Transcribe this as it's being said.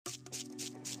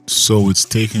So it's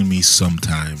taken me some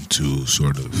time to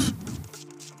sort of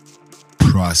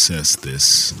process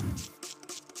this,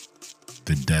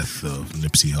 the death of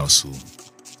Nipsey Hussle,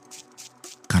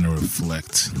 kind of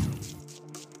reflect,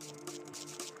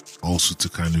 also to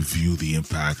kind of view the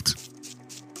impact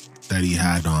that he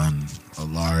had on a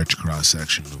large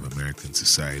cross-section of American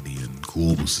society and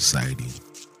global society.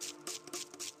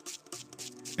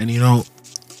 And I'm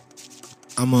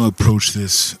going to approach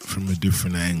this from a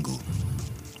different angle.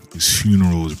 His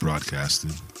funeral was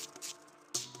broadcasted.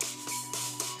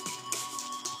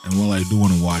 And while I do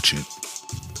want to watch it,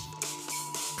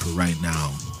 for right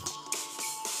now,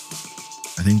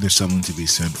 I think there's something to be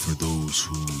said for those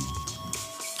who,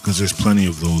 because there's plenty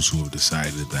of those who have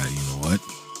decided that, you know what,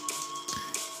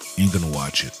 ain't gonna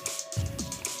watch it.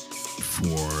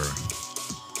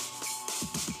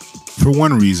 For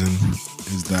one reason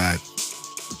is that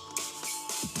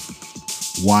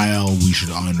while we should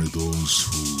honor those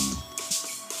who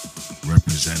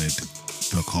represented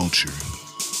the culture,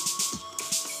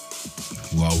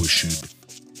 while we should,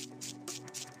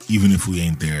 even if we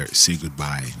ain't there, say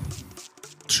goodbye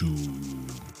to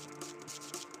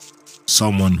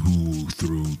someone who,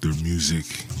 through their music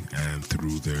and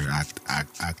through their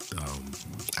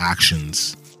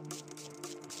actions,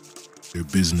 their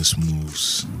business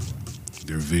moves,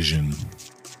 their vision,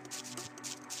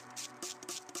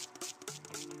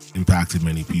 impacted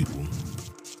many people.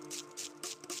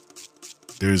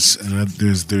 There's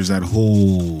that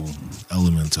whole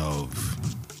element of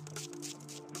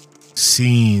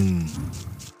seeing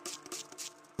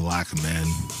black men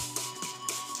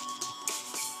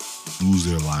lose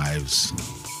their lives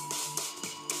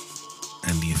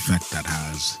and the effect that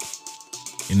has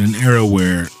in an era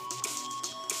where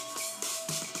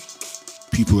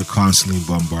people are constantly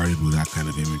bombarded with that kind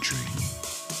of imagery.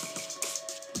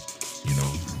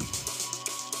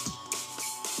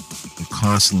 We're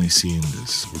constantly seeing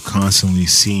this. We're constantly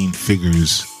seeing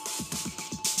figures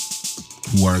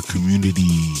who are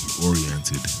community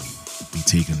oriented be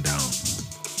taken down,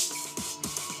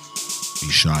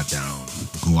 be shot down,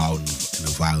 go out in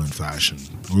a violent fashion,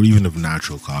 or even of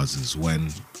natural causes.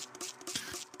 When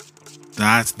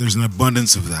there's an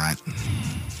abundance of that,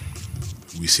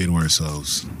 we say to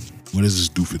ourselves, what does this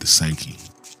do for the psyche?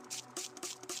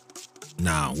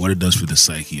 Now, what it does for the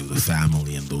psyche of the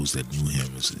family and those that knew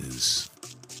him is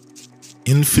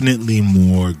infinitely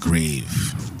more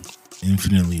grave,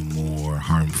 infinitely more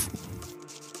harmful.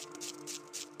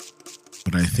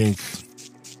 But I think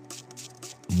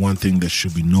one thing that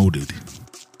should be noted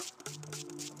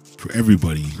for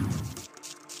everybody,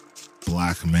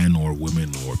 black men or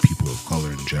women or people of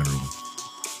color in general,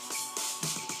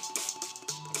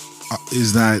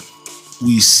 is that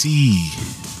we see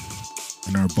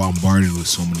and are bombarded with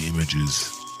so many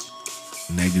images,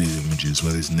 negative images,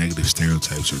 whether it's negative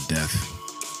stereotypes or death,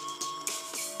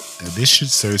 that this shit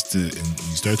you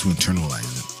start to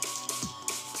internalize it.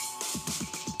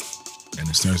 And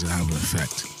it starts to have an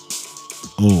effect.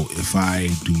 Oh, if I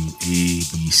do A,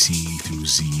 B, C through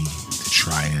Z to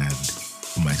try and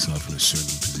put myself in a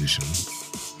certain position,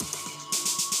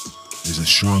 there's a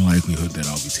strong likelihood that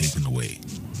I'll be taken away.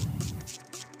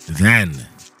 Then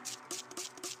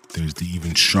there's the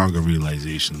even stronger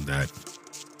realization that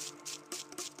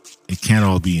it can't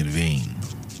all be in vain.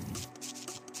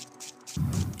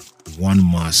 One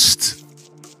must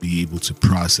be able to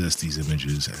process these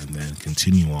images and then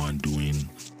continue on doing,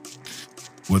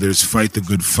 whether it's fight the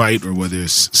good fight or whether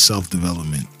it's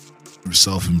self-development or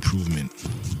self-improvement,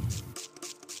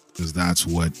 because that's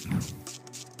what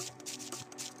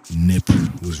Nip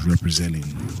was representing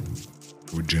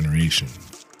for a generation.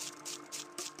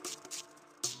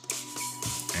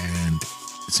 And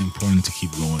it's important to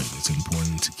keep going. It's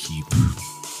important to keep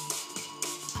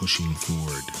pushing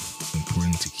forward. It's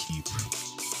important to keep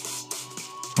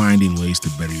finding ways to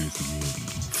better your community,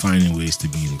 finding ways to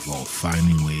be involved,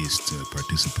 finding ways to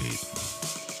participate,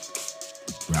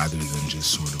 rather than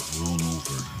just sort of roll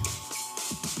over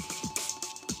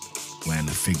when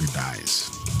a figure dies.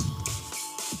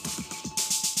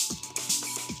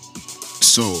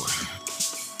 So,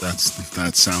 if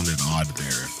that sounded odd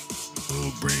there, a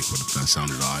little break, but if that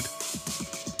sounded odd,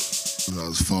 I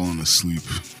was falling asleep,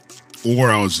 or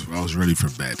I was ready for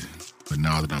bed. But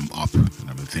now that I'm up and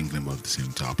I've been thinking about the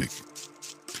same topic,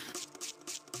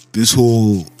 this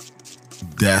whole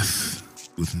death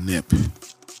with Nip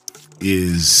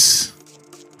this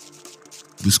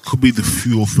could be the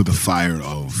fuel for the fire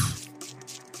of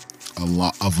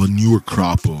a newer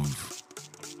crop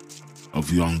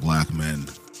of young black men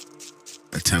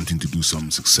attempting to do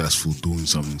something successful, doing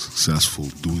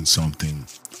something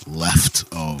left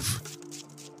of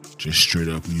just straight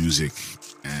up music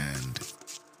and,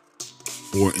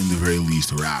 or in the very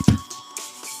least, rap.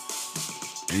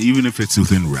 And even if it's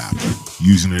within rap,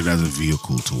 using it as a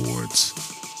vehicle towards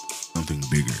something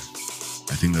bigger.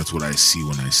 I think that's what I see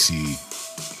when I see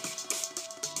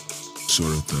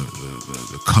sort of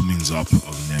the comings up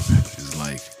of Nip. Is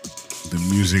like the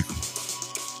music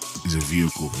is a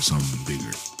vehicle for something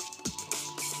bigger.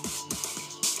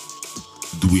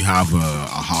 Do we have a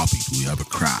hobby? Do we have a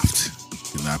craft?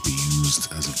 Can that be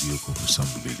used as a vehicle for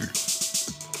something bigger?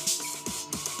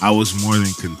 I was more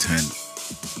than content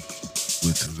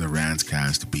with the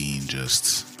rantcast being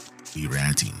just me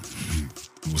ranting.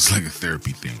 It was like a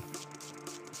therapy thing.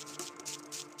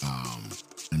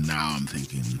 And now I'm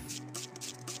thinking,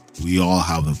 we all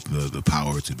have the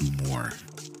power to do more.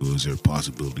 So is there a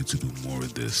possibility to do more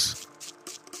with this?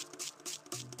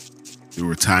 There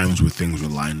were times where things were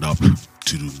lined up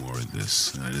to do more of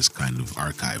this, and I just kind of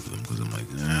archived them because I'm like,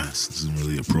 this isn't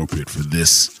really appropriate for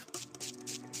this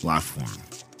platform.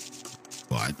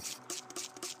 But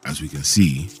as we can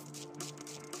see,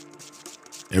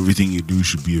 everything you do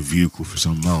should be a vehicle for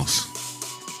something else.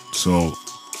 So,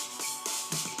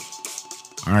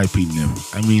 R.I.P. Nip.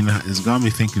 I mean, it's got me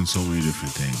thinking so many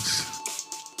different things.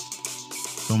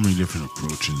 So many different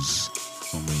approaches.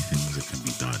 So many things that can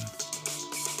be done.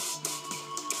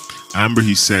 I remember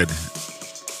he said,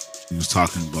 he was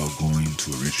talking about going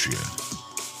to Eritrea.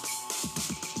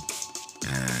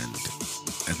 And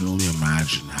I can only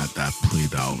imagine had that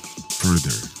played out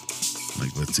further,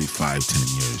 like let's say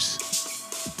 5-10 years,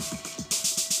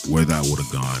 where that would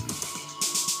have gone.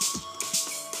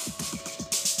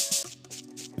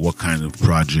 What kind of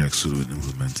projects would have been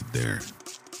implemented there?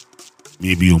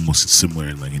 Maybe almost similar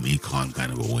in like an Akon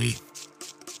kind of a way.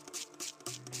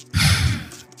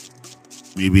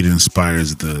 Maybe it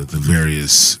inspires the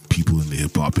various people in the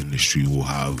hip-hop industry who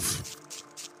have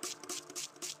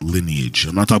lineage.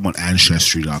 I'm not talking about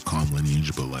Ancestry.com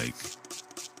lineage, but like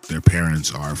their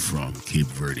parents are from Cape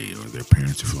Verde or their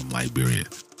parents are from Liberia,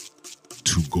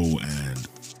 to go and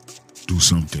do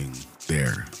something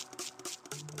there.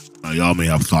 Now, y'all may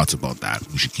have thoughts about that.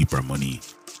 We should keep our money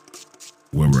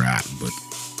where we're at, but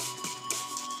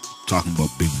talking about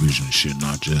big vision shit,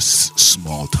 not just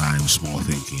small time, small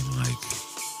thinking, like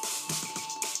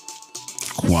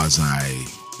quasi,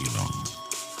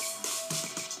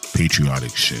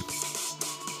 patriotic shit.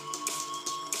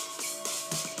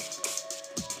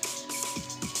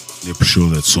 Nip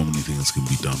showed that so many things can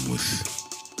be done with.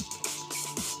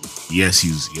 Yes, he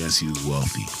was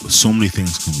wealthy, but so many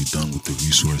things can be done with the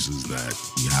resources that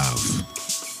we have.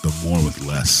 The more with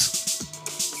less,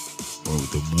 or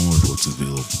the more with what's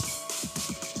available.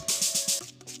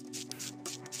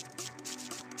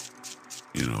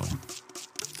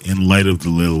 In light of the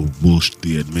little bullshit,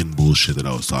 the admin bullshit that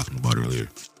I was talking about earlier,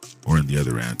 or in the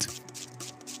other rant,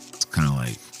 it's kind of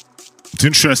like, it's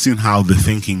interesting how the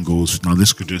thinking goes. Now,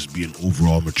 this could just be an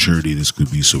overall maturity. This could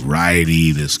be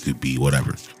sobriety. This could be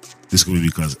whatever. This could be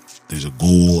because there's a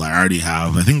goal I already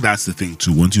have. I think that's the thing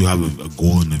too. Once you have a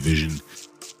goal and a vision,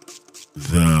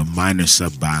 the minor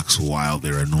setbacks, while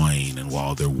they're annoying and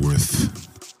while they're worth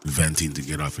venting to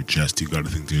get off your chest, you got to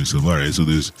think to yourself, all right, so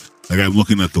there's, like, I'm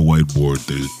looking at the whiteboard,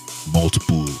 there's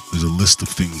a list of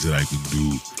things that I can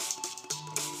do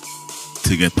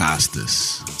to get past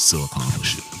this and still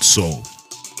accomplish it. So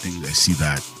I see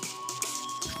that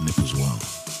with Nip as well.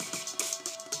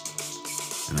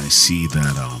 And I see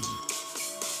that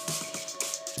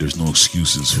there's no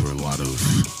excuses for a lot of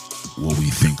what we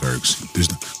think are excuses.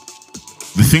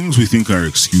 The things we think are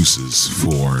excuses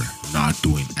for not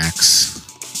doing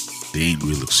X, they ain't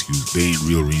real excuses. They ain't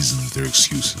real reasons. They're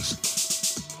excuses.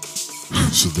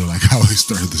 So they're like how they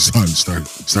started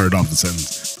off the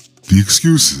sentence. The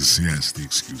excuses. Yes, the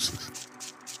excuses.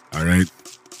 All right.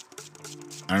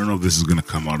 I don't know if this is going to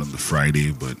come out on the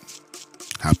Friday, but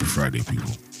happy Friday,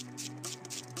 people.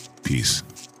 Peace.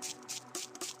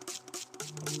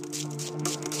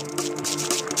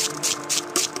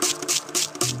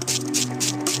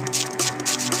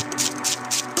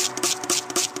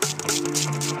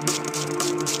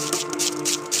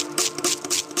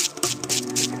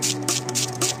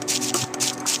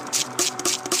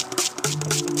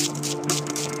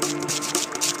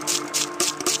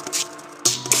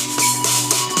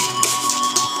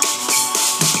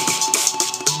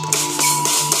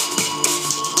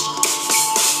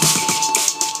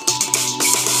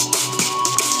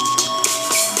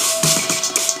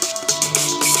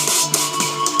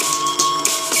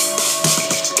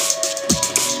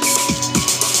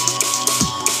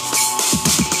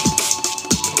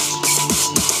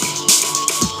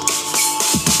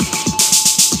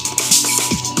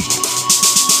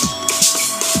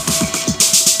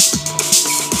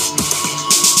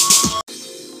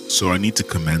 So I need to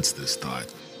commence this thought,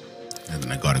 and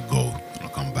then I gotta go. I'll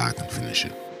come back and finish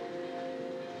it.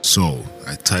 So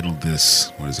I titled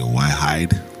this, what is it, Why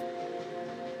Hide?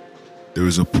 There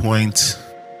was a point,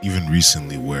 even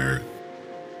recently, where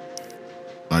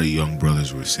a lot of young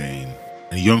brothers were saying,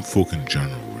 and young folk in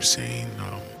general were saying,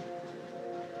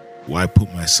 why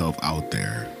put myself out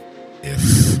there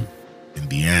if, in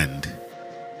the end,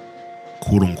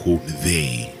 quote unquote,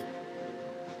 they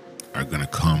are gonna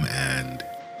come and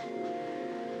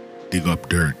dig up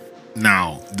dirt.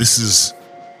 Now, this is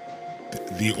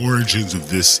the origins of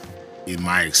this, in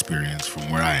my experience, from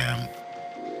where I am,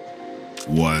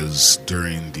 was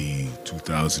during the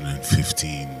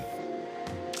 2015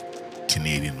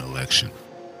 Canadian election.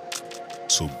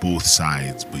 So both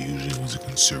sides, but usually it was the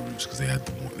conservatives because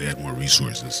they had more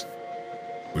resources.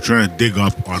 We're trying to dig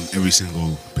up on every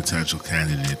single potential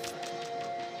candidate.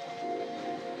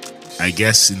 I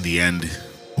guess in the end,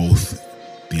 both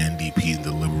the NDP and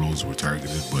the Liberals were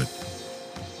targeted, but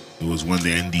it was when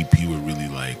the NDP were really,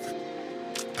 like,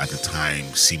 at the time,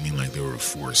 seeming like they were a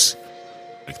force.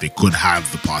 Like they could have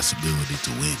the possibility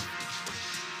to win.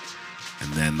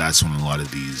 And then that's when a lot of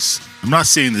these... I'm not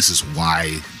saying this is why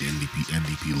the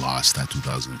NDP lost that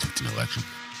 2015 election.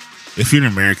 If you're an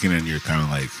American and you're kind of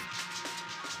like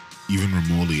even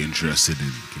remotely interested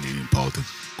in Canadian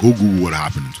politics, go Google what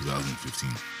happened in 2015.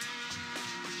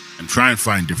 And try and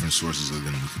find different sources other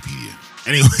than Wikipedia.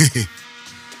 Anyway,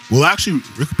 well, actually,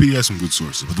 Wikipedia has some good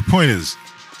sources. But the point is,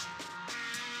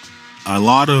 a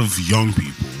lot of young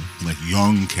people, like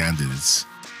young candidates,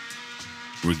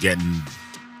 were getting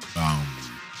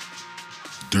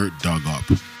dirt dug up.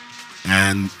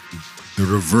 And the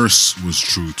reverse was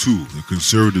true, too. The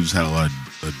conservatives had a lot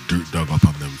of dirt dug up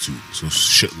on them, too. So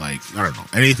shit like, I don't know,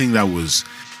 anything that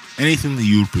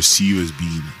you would perceive as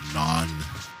being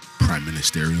non-prime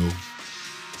ministerial,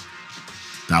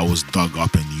 that was dug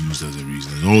up and used as a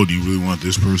reason. Oh, do you really want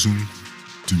this person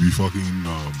to be fucking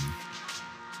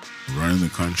running the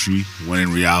country? When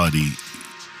in reality,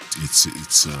 it's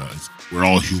we're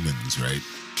all humans, right?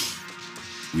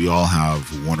 We all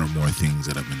have one or more things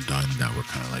that have been done that we're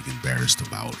kind of like embarrassed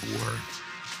about, or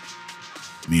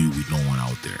maybe we don't want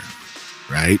out there,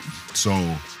 right?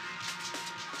 So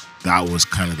that was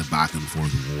kind of the back and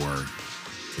forth war.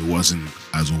 It wasn't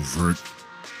as overt,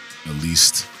 at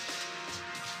least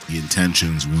the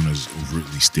intentions weren't as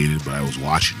overtly stated, but I was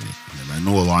watching it. And I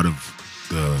know a lot of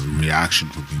the reaction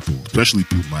from people, especially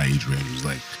people my age range, was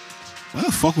like, why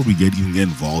the fuck would we even get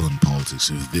involved in politics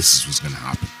if this was going to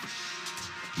happen?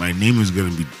 My name is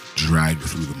going to be dragged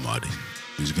through the mud.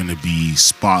 There's going to be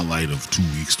spotlight of 2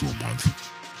 weeks to a month.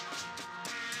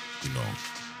 You know,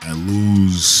 I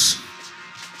lose.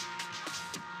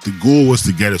 The goal was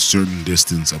to get a certain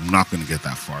distance. I'm not going to get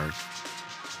that far.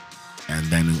 And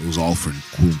then it was all for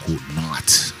quote unquote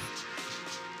not.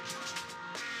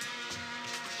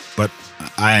 But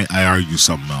I argue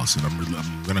something else, and I'm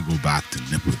going to go back to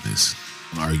Nip with this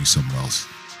and argue something else.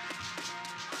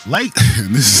 Like,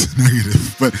 and this is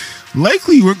negative, but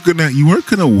likely you weren't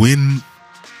gonna win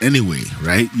anyway,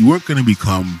 right? You weren't gonna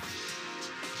become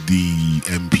the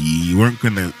MP. You weren't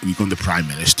gonna become the prime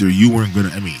minister. You weren't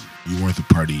you weren't the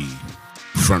party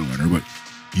frontrunner, but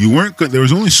you weren't. There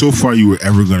was only so far you were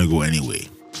ever gonna go anyway.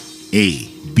 A,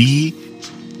 B.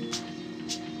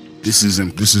 This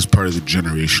is part of the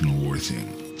generational war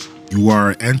thing. You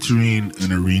are entering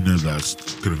an arena that's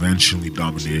conventionally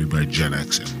dominated by Gen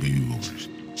X and baby boomers.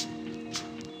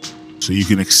 So you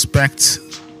can expect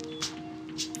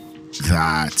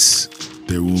that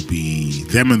there will be,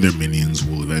 them and their minions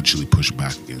will eventually push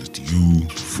back against you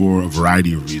for a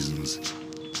variety of reasons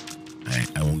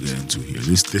I won't get into here.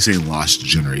 This ain't lost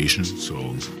generation,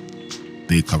 so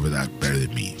they cover that better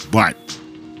than me. But,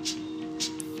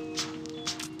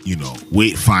 you know,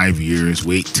 wait 5 years,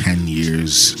 wait 10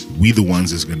 years, we the ones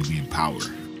that's going to be in power.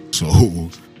 So,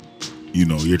 you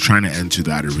know, you're trying to enter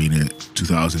that arena.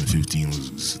 2015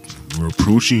 was... We're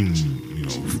approaching, you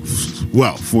know,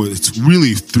 it's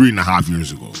really 3.5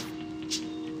 years ago.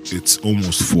 It's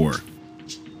almost 4.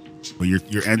 But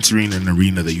you're entering an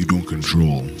arena that you don't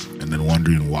control, and then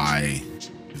wondering why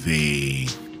they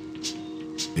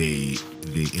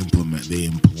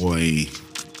employ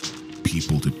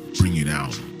people to bring you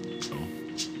down. You know?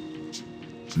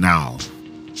 Now,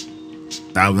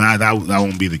 that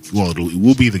won't be it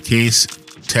will be the case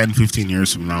 10, 15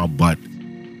 years from now, but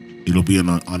it'll be on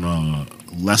a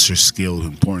lesser scale of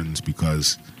importance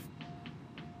because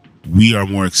we are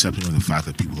more accepting of the fact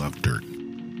that people have dirt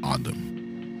on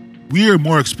them. We are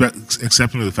more accepting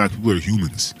of the fact that people are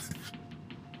humans.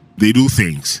 They do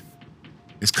things.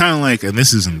 It's kind of like, and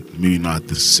this isn't maybe not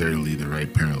necessarily the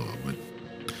right parallel, but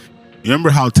remember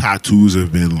how tattoos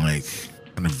have been like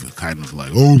kind of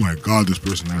like, oh my god, this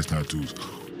person has tattoos.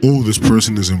 Oh, this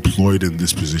person is employed in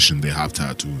this position, they have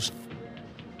tattoos.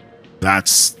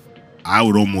 That's, I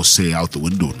would almost say, out the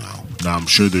window now. Now I'm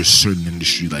sure there's certain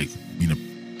industry like being a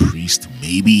priest,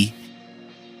 maybe.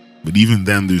 But even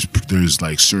then there's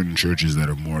like certain churches that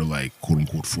are more like quote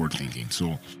unquote forward thinking.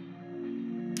 So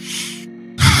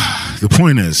the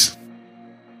point is,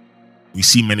 we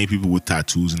see many people with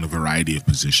tattoos in a variety of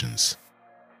positions.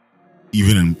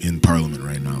 Even in Parliament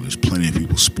right now, there's plenty of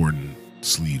people sporting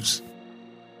sleeves.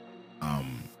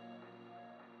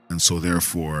 And so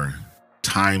therefore,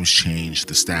 times change,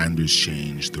 the standards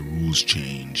change, the rules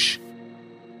change.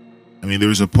 I mean, there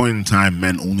was a point in time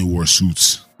men only wore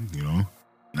suits, you know?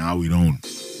 Now we don't,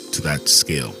 to that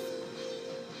scale.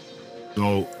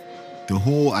 So the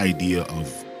whole idea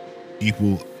of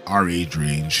people our age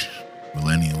range,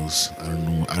 millennials,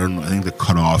 I don't know, I think the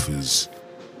cutoff is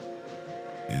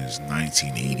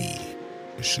 1980.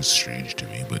 It's just strange to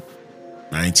me, but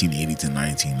 1980 to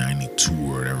 1992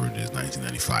 or whatever it is,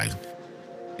 1995.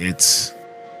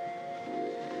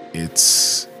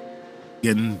 It's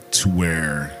getting to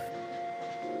where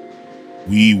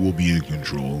we will be in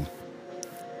control.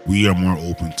 We are more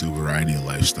open to a variety of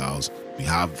lifestyles. We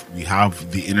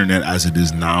have the internet as it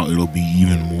is now. It'll be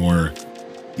even more,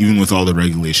 even with all the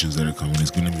regulations that are coming,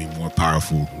 it's going to be more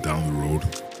powerful down the road.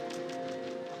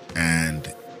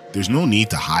 And there's no need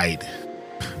to hide.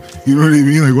 You know what I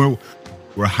mean? Like,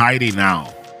 we're hiding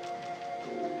now.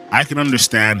 I can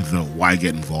understand the why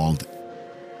get involved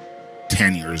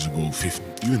 10 years ago,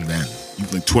 15, even then,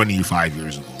 like 25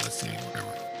 years ago, let's say,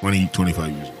 whatever, 20,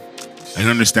 25 years ago. I can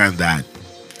understand that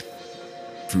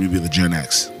for maybe the Gen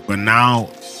X. But now,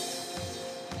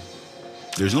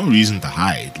 there's no reason to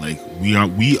hide. Like, we are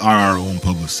our own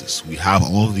publicists. We have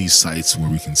all of these sites where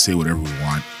we can say whatever we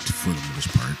want for the most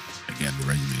part. Again, the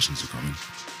regulations are coming.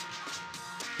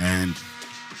 And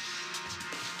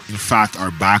in fact,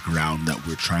 our background that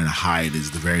we're trying to hide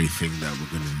is the very thing that we're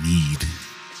going to need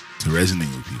to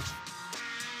resonate with people.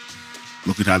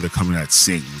 Look at how they're coming at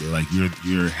Singh. They're like,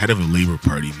 you're head of a Labour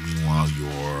Party. Meanwhile,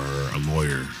 you're a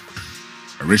lawyer,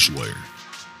 a rich lawyer,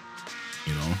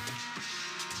 you know?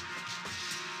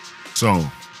 So,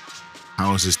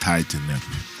 how is this tied to Nip?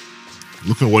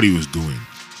 Look at what he was doing.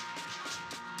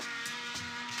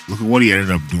 Look at what he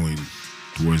ended up doing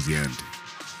towards the end.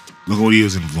 Look at what he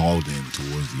was involved in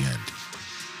towards the end.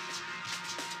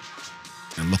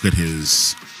 And look at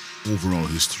his overall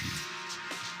history.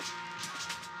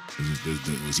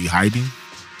 Was he hiding?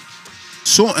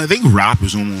 So I think rap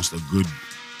is almost a good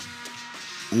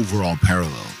overall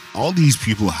parallel. All these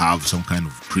people have some kind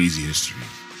of crazy history.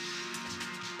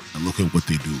 And look at what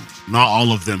they do. Not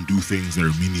all of them do things that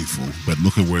are meaningful, but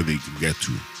look at where they can get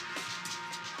to.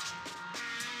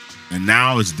 And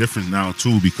now it's different now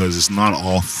too, because it's not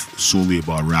all solely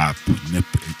about rap. Nip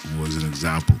was an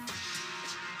example.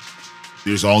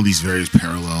 There's all these various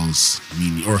parallels,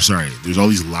 there's all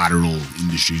these lateral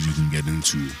industries you can get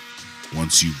into.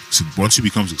 Once you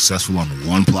become successful on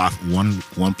one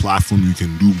platform, you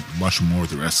can do much more with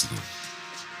the rest of them.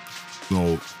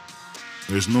 So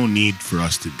there's no need for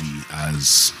us to be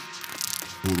as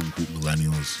quote unquote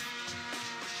millennials,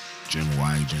 Gen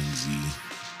Y, Gen Z,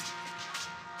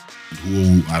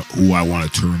 who I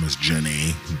want to term as Gen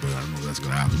A, but I don't know if that's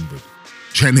gonna happen. But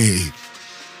Gen A,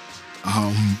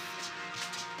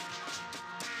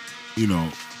 you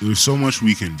know, there's so much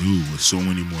we can do with so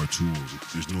many more tools.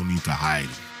 There's no need to hide.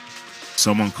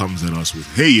 Someone comes at us with,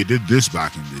 hey, you did this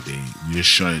back in the day. We just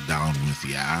shut it down with,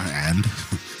 yeah, and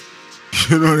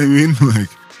you know what I mean?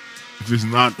 Like, if it's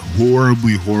not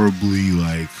horribly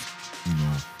like, you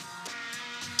know,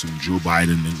 some Joe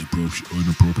Biden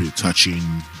inappropriate touching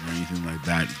or anything like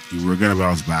that, we're gonna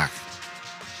bounce back.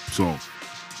 So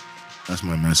that's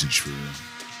my message for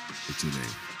today.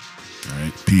 All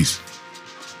right, peace.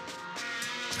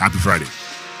 Happy Friday.